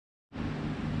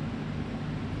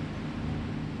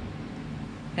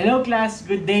Hello class,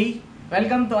 good day!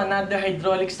 Welcome to another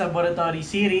hydraulics laboratory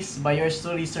series by your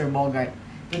story Sir Bogart.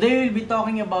 Today we'll be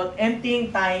talking about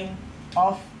emptying time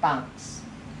of tanks.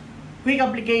 Quick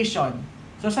application.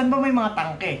 So saan ba may mga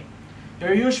tangke?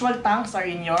 Your usual tanks are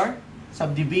in your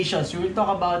subdivisions. We will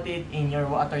talk about it in your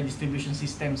water distribution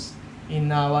systems in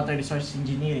water resource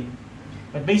engineering.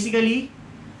 But basically,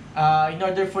 in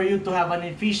order for you to have an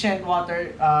efficient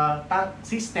water tank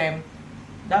system,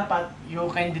 dapat you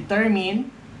can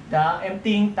determine the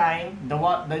emptying time, the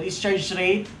discharge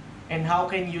rate, and how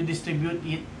can you distribute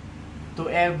it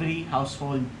to every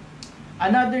household.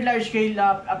 Another large-scale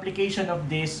application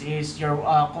of this is your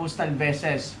coastal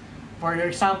vessels. For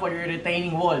example, your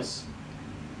retaining walls.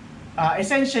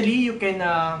 Essentially, you can,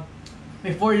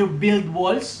 before you build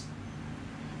walls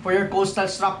for your coastal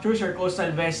structures or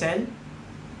coastal vessel,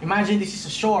 imagine this is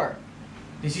a shore.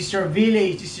 This is your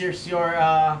village, this is your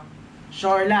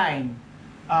shoreline.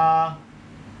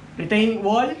 Retaining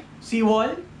wall,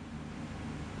 seawall.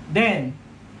 Then,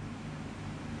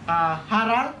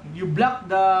 harang, you block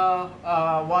the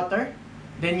water.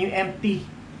 Then you empty.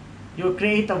 You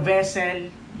create a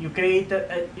vessel. You created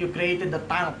a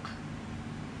tank,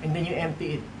 and then you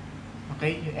empty it.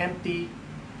 Okay, you empty,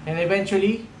 and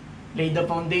eventually lay the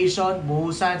foundation,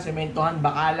 buhusan, sementohan,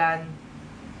 bakalan.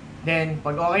 Then,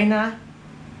 pag okay na,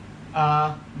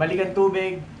 balikan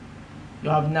tubig.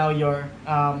 You have now your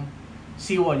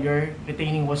seawall, your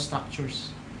retaining wall structures.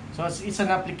 So it's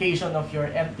an application of your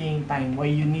emptying time. Why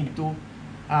you need to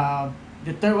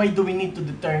why do we need to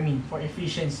determine for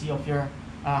efficiency of your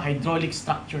hydraulic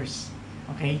structures?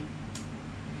 Okay.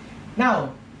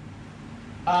 Now,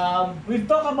 we've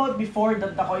talked about before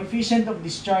that the coefficient of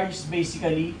discharge is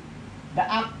basically the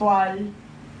actual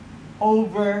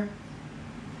over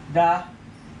the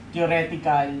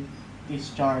theoretical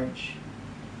discharge.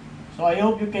 So I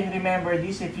hope you can remember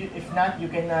this. If not,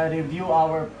 you can review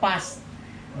our past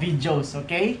videos,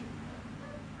 okay?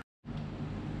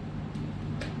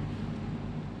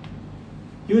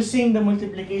 Using the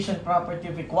multiplication property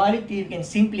of equality, you can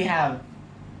simply have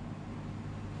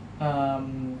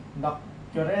the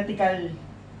theoretical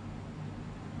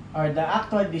or the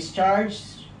actual discharge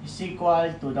is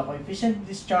equal to the coefficient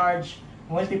discharge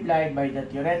multiplied by the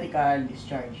theoretical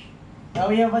discharge. Now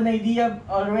we have an idea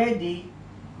already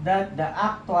that the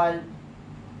actual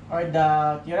or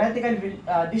the theoretical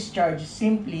discharge is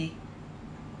simply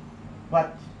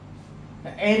what? The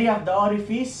area of the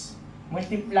orifice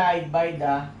multiplied by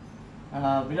the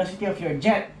velocity of your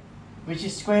jet, which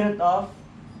is square root of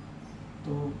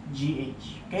 2gh.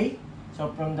 Okay?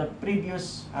 So from the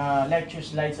previous lecture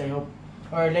slides, I hope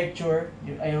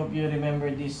you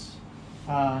remember this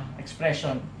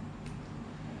expression.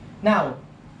 Now,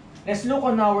 let's look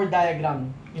on our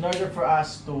diagram in order for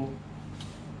us to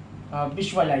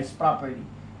visualize properly.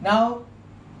 Now,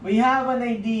 we have an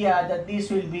idea that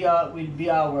this will be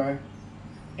our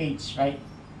H, right?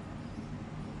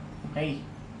 Okay.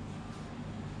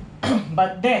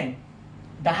 But then,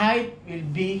 the height will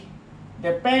be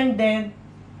dependent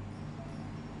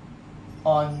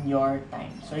on your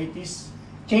time. So it is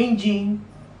changing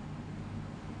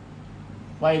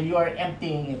while you are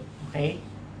emptying it. Okay?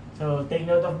 So take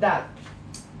note of that.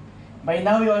 By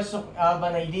now, you also have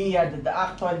an idea that the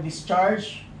actual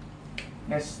discharge,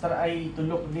 let's try to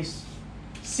look this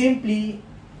simply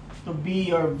to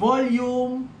be your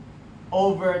volume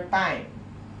over time,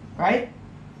 right?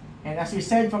 And as we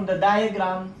said from the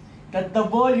diagram, that the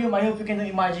volume, I hope you can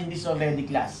imagine this already,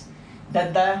 class,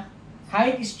 that the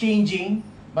height is changing,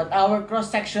 but our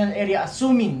cross-sectional area,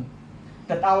 assuming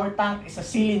that our tank is a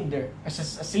cylinder, as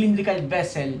a cylindrical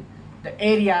vessel, the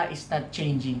area is not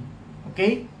changing.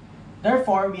 Okay?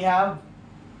 Therefore, we have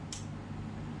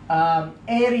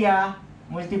area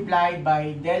multiplied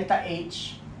by delta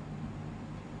H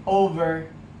over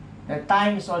the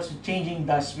time is also changing,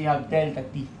 thus we have delta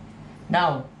T.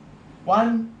 Now,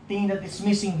 one thing that is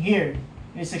missing here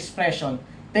in this expression,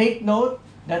 take note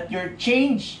that your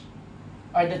change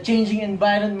or the changing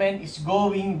environment is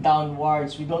going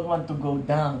downwards. We don't want to go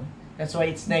down. That's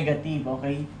why it's negative,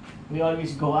 okay? We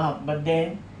always go up. But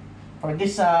then, for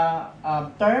this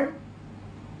term,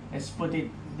 let's put it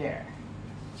there.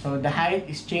 So the height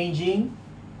is changing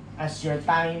as your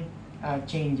time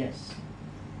changes.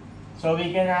 So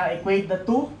we can equate the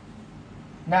two.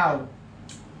 Now,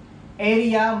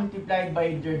 area multiplied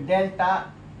by your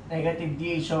delta negative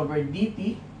dH over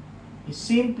dt is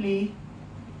simply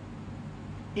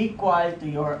equal to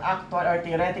your actual or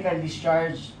theoretical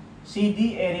discharge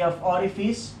CD, area of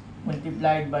orifice,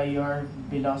 multiplied by your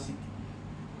velocity.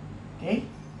 Okay?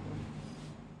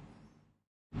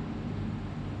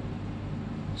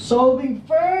 Solving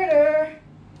further,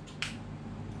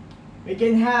 we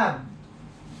can have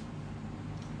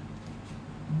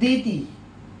dt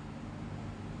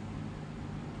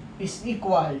is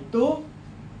equal to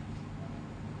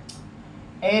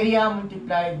area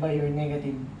multiplied by your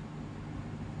negative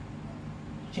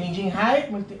changing height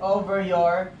over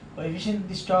your coefficient of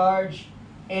discharge,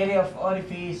 area of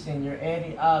orifice, and your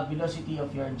area velocity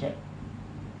of your jet.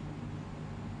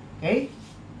 Okay?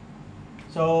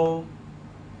 So,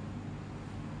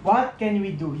 what can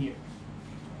we do here?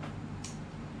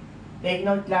 Take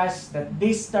note, class, that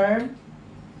this term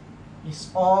is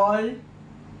all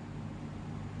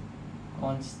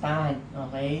constant.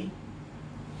 Okay?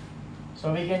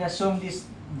 So, we can assume this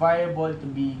variable to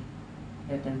be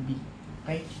letter B.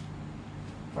 Okay?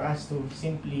 For us to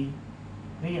simply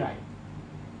rewrite.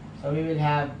 So, we will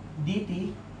have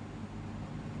dt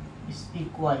is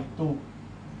equal to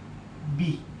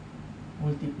B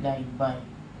multiplied by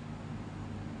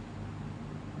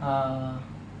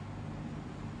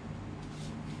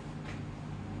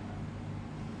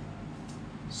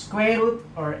square root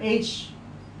or h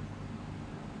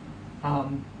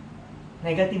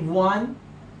negative 1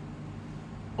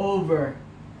 over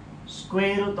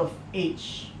square root of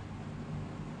h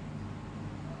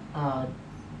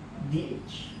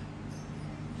dh.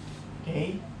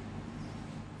 Okay?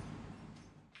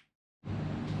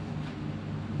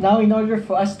 Now, in order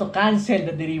for us to cancel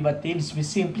the derivatives, we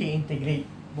simply integrate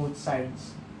both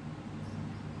sides.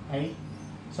 Okay?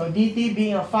 So, dt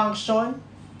being a function,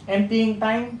 emptying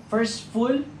time, first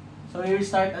full. So, you will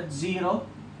start at 0,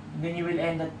 and then you will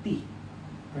end at t,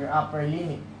 your upper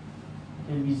limit.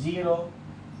 It will be 0,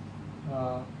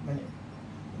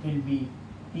 it will be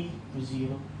t to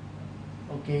 0.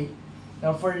 Okay?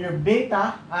 Now, for your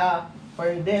beta, for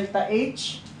your delta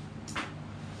h,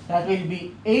 that will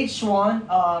be h1,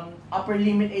 upper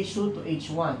limit h2 to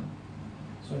h1.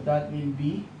 So that will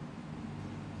be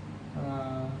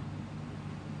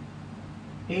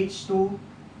h2 to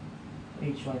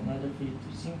h1. Another field to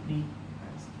simply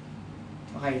answer.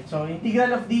 Okay, so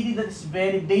integral of dt, that is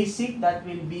very basic. That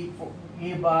will be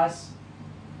give us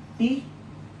t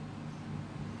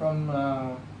from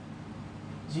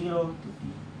 0 to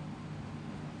t.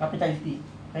 Capital T.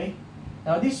 Okay?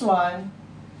 Now this one,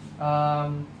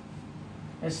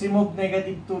 let's remove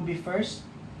negative 2b first.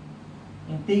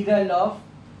 Integral of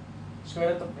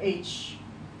square root of h.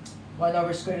 1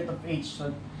 over square root of h.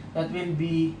 So that will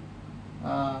be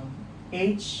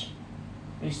h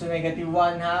raised to negative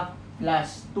 1/2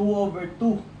 plus 2 over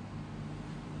 2.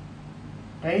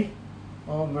 Okay?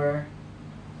 Over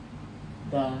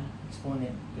the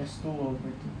exponent. Plus 2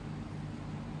 over 2.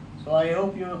 So I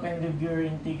hope you can review your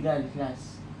integral,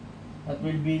 class. That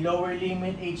will be lower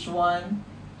limit h1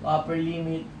 to upper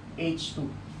limit h2.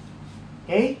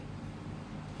 Okay?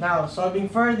 Now, solving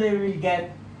further, we'll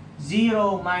get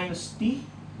 0 minus t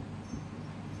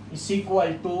is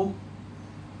equal to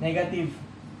negative.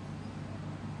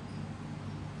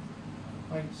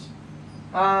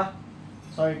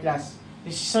 Sorry, class.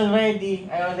 This is already,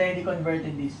 I already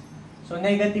converted this. So,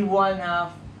 negative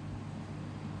 1/2.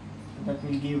 That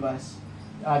will give us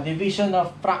division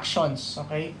of fractions.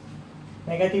 Okay?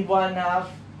 Negative 1/2.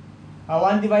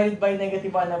 1 divided by negative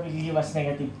 1/2 will give us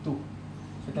negative 2.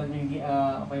 So that will give,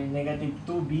 okay, negative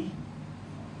 2b.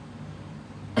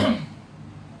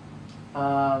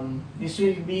 This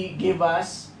will give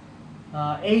us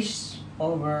h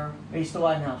over raised to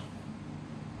 1/2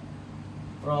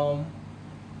 from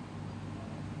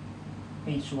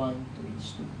h1 to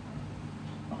h2.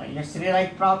 Okay, let's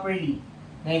rewrite properly.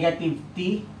 Negative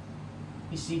t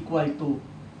is equal to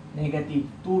negative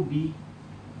 2b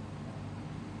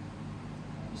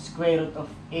square root of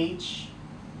h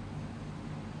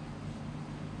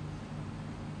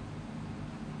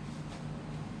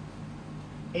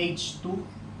h2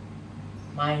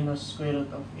 minus square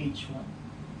root of h1.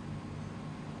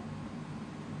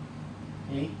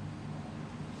 Okay?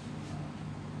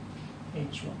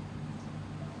 h1.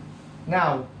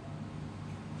 Now,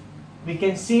 we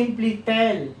can simply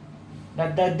tell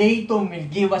that the datum will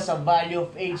give us a value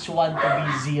of h1 to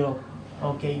be 0.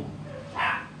 Okay?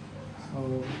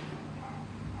 So,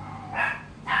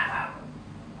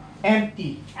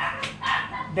 empty.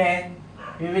 Then,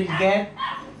 we will get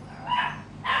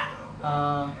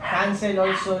cancel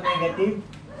also negative.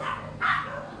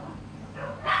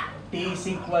 T is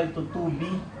equal to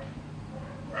 2b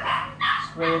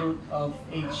square root of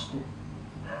h2.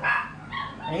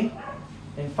 Okay?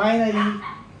 And finally,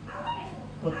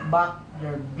 put back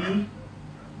your b.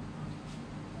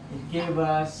 It gave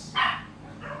us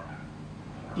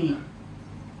t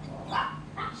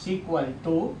is equal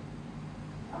to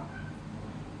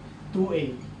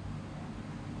 2a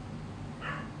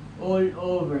all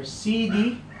over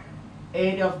CD,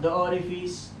 area of the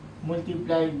orifice,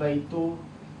 multiplied by 2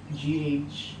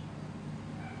 GH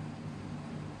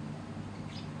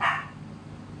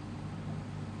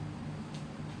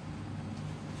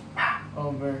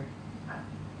over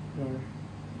your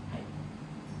height.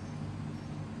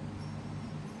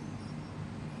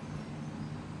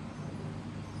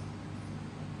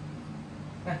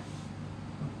 Ah,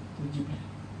 2G pala.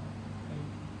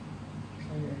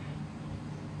 So your height.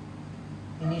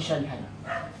 Initial height.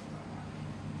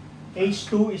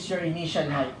 H2 is your initial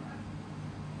height.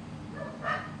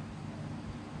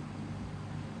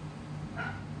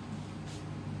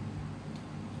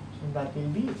 So that will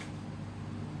be it.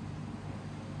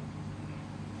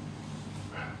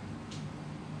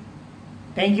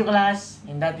 Thank you, class,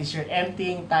 and that is your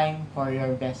emptying time for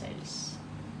your vessels.